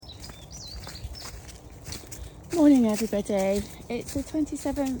Morning everybody, it's the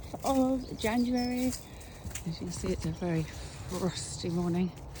 27th of January. As you can see, it's a very frosty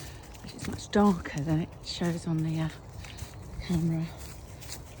morning, which is much darker than it shows on the camera.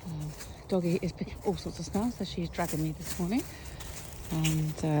 Doggy is picking up all sorts of smells, so she's dragging me this morning.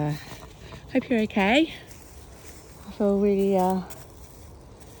 And hope you're okay. I feel really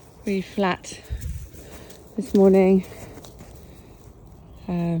flat this morning.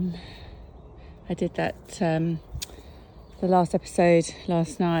 I did that the last episode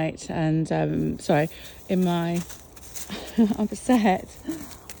last night, and I'm upset.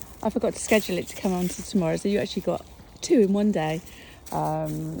 I forgot to schedule it to come on to tomorrow, so you actually got 2 in one day.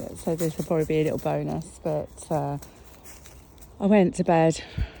 So this will probably be a little bonus, but I went to bed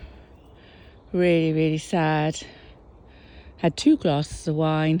really sad. Had 2 glasses of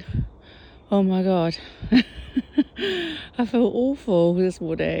wine. Oh my god. I feel awful this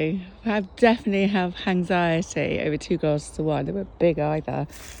morning. I definitely have anxiety over 2 glasses of wine. They weren't big either,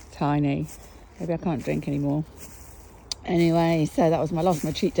 tiny. Maybe I can't drink anymore. Anyway, so that was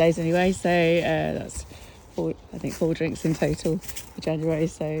my cheat days anyway. So that's 4 drinks in total for January.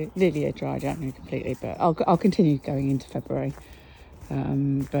 So nearly a dry January completely. But I'll continue going into February.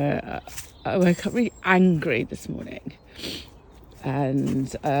 But I woke up really angry this morning,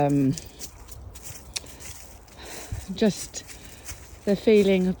 and just the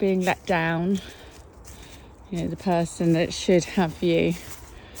feeling of being let down. You know, the person that should have you,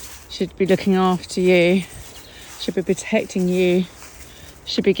 should be looking after you, should be protecting you,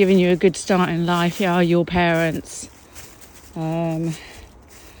 should be giving you a good start in life, are your parents. And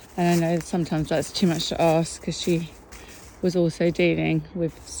I know sometimes that's too much to ask, because she was also dealing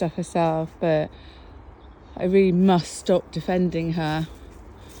with stuff herself, but I really must stop defending her,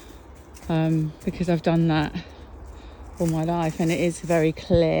 because I've done that all my life, and it is very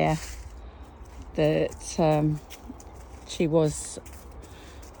clear that she was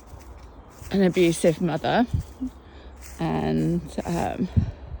an abusive mother, and I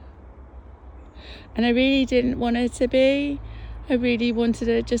really didn't want her to be. I really wanted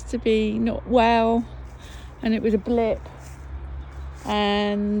her just to be not well, and it was a blip,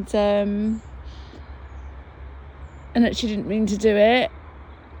 and that she didn't mean to do it,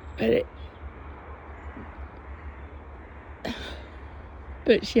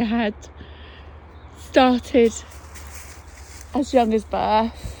 but she had started as young as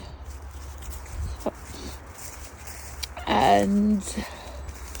birth and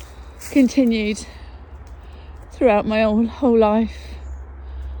continued throughout my whole life,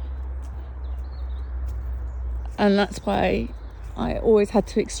 and that's why I always had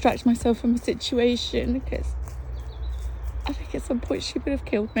to extract myself from a situation, because I think at some point she would have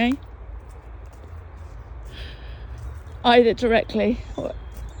killed me, either directly or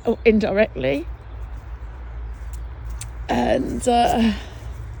indirectly. And come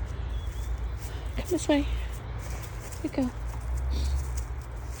this way, good girl.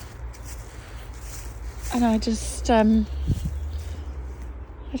 And I just I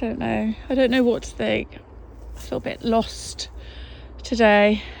don't know what to think. I feel a bit lost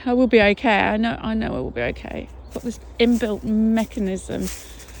today. I will be okay. I know I will be okay. I've got this inbuilt mechanism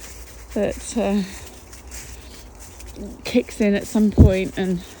that kicks in at some point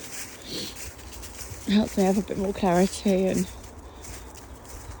and helps me have a bit more clarity, and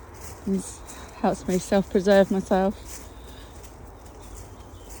helps me self-preserve myself.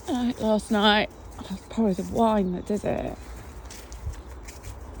 Last night, it was probably the wine that did it.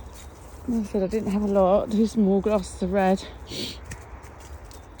 I said I didn't have a lot, 2 small glasses of red.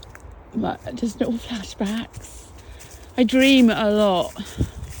 But just little flashbacks. I dream a lot,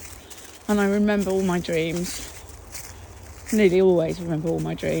 and I remember all my dreams. Nearly always remember all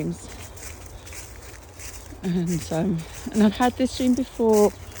my dreams. And I've had this dream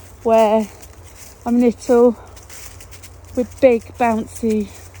before where I'm little with big bouncy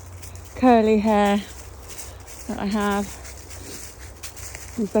curly hair that I have,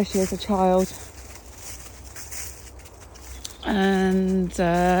 especially as a child. And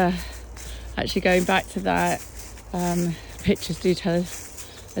actually going back to that, pictures do tell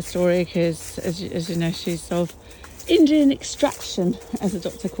a story, because as you know, she's of Indian extraction, as the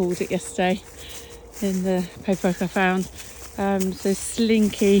doctor called it yesterday in the paperwork I found. So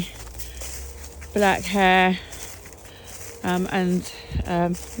slinky black hair, and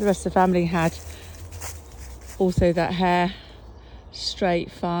the rest of the family had also that hair,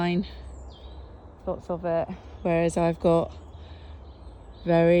 straight, fine, lots of it, whereas I've got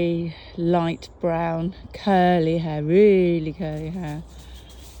very light brown curly hair, really curly hair,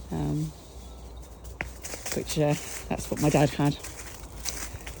 which that's what my dad had.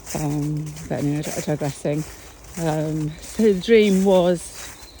 But anyway, digressing. So the dream was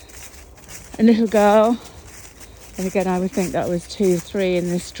a little girl, and again I would think that was 2 or 3 in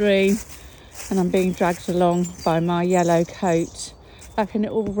this dream, and I'm being dragged along by my yellow coat, like a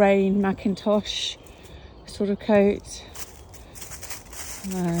little rain Macintosh sort of coat.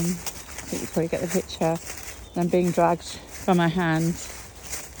 I think you probably get the picture. And I'm being dragged by my hand.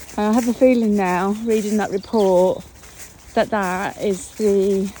 And I have a feeling now, reading that report, that is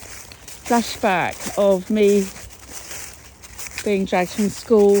the flashback of me being dragged from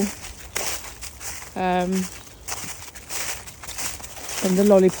school, from the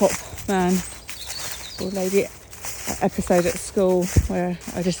lollipop man or lady episode at school where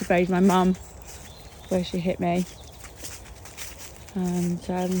I disobeyed my mum, where she hit me. And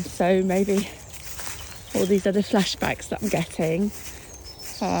so maybe all these other flashbacks that I'm getting,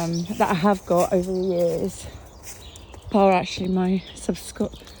 that I have got over the years, are actually my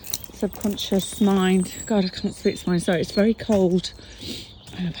subconscious mind. God, I can't speak this morning. Sorry, it's very cold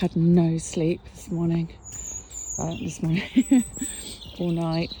and I've had no sleep this morning. All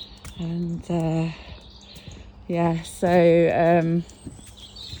night. And so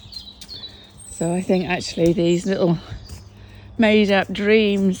I think actually these little made up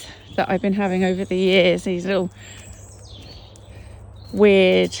dreams that I've been having over the years, these little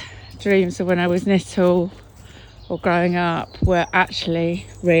weird dreams of when I was little or growing up, were actually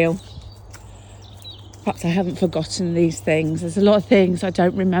real. Perhaps I haven't forgotten these things. There's a lot of things I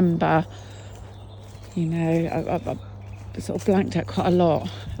don't remember. You know, I sort of blanked out quite a lot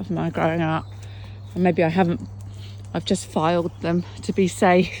of my growing up. And maybe I haven't, I've just filed them to be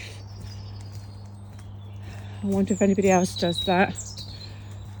safe. I wonder if anybody else does that.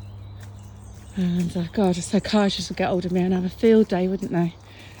 And God, a psychiatrist would get hold of me and have a field day, wouldn't they?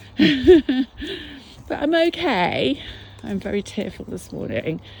 But I'm okay. I'm very tearful this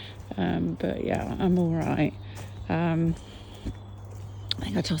morning. But yeah, I'm all right. I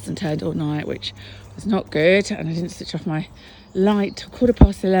think I tossed and turned all night, which was not good. And I didn't switch off my light till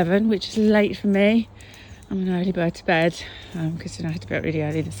 11:15, which is late for me. I'm an early bird to bed, because I had to be up really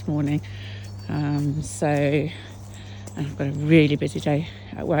early this morning. And I've got a really busy day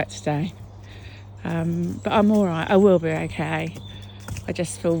at work today. But I'm all right. I will be okay. I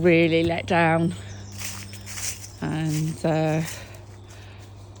just feel really let down. And I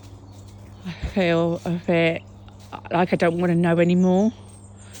feel a bit like I don't want to know anymore.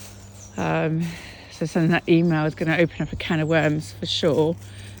 So sending that email is going to open up a can of worms for sure,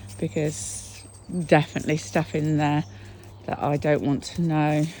 because definitely stuff in there that I don't want to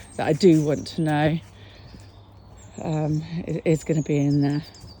know, that I do want to know, is going to be in there.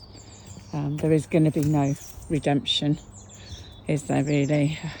 There is going to be no redemption, is there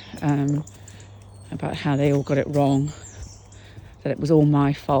really, about how they all got it wrong, that it was all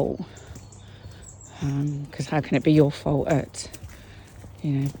my fault. Because how can it be your fault at,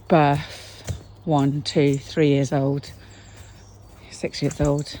 birth, 1, 2, 3 years old, 6 years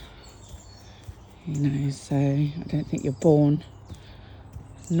old? So I don't think you're born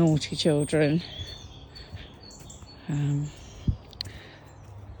naughty children.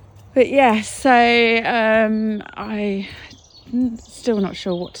 But yeah, so I'm still not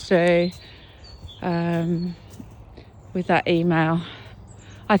sure what to do with that email.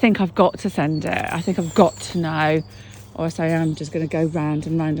 I think I've got to send it. I think I've got to know, or else I am just going to go round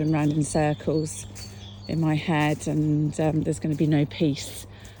and round and round in circles in my head, and there's going to be no peace.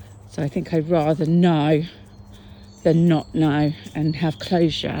 So I think I'd rather know than not know and have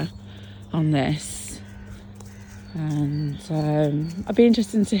closure on this. And I'd be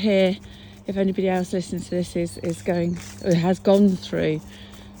interested to hear if anybody else listening to this is going or has gone through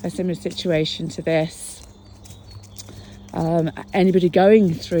a similar situation to this. Anybody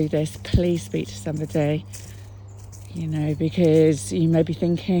going through this, please speak to somebody, because you may be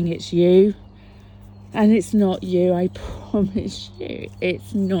thinking it's you, and it's not you. I promise you,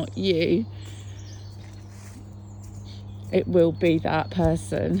 it's not you. It will be that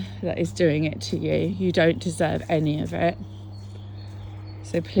person that is doing it to you. You don't deserve any of it.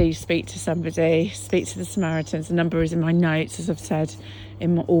 So please speak to somebody, speak to the Samaritans. The number is in my notes, as I've said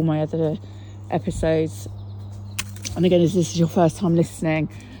in all my other episodes. And again, if this is your first time listening,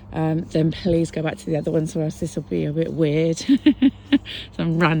 then please go back to the other ones, or else this will be a bit weird.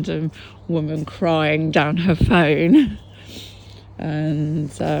 Some random woman crying down her phone.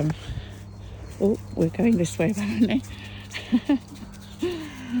 And, we're going this way apparently. She's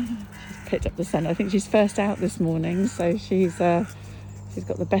picked up the scent. I think she's first out this morning, so she's got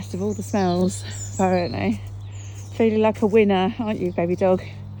the best of all the smells, apparently. Feeling like a winner, aren't you, baby dog?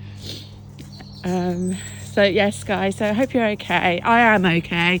 So yes, guys, so I hope you're okay. I am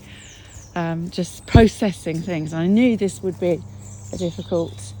okay. just processing things. I knew this would be a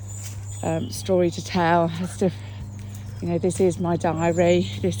difficult story to tell. This is my diary,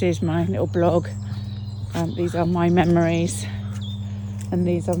 this is my little blog, these are my memories, and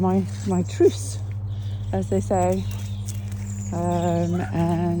these are my truths, as they say.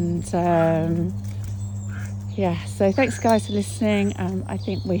 So thanks guys for listening. I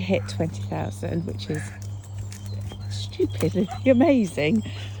think we hit 20,000, which is stupidly amazing.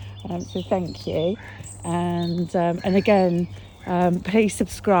 So thank you, and again, please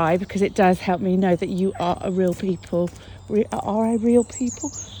subscribe, because it does help me know that you are a real people. Are real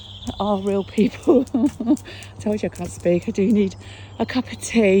people? Are real people. I told you I can't speak. I do need a cup of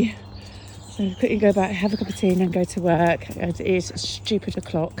tea. So quickly go back, have a cup of tea, and then go to work. It is stupid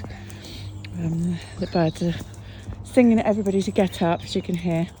o'clock. The birds are singing at everybody to get up, as you can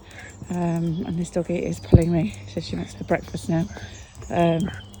hear. And this doggy is pulling me, so she wants her breakfast now.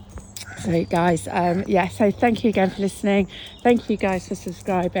 So guys, so thank you again for listening. Thank you guys for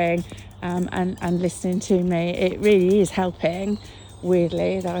subscribing and listening to me. It really is helping,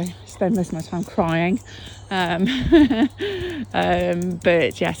 weirdly, that I spend most of my time crying.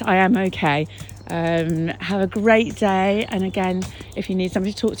 But yes, I am okay. Have a great day, and again, if you need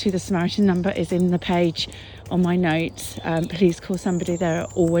somebody to talk to, the Samaritan number is in the page on my notes. Please call somebody. There are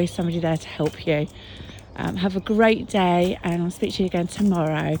always somebody there to help you. Have a great day, and I'll speak to you again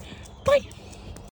tomorrow. Bye.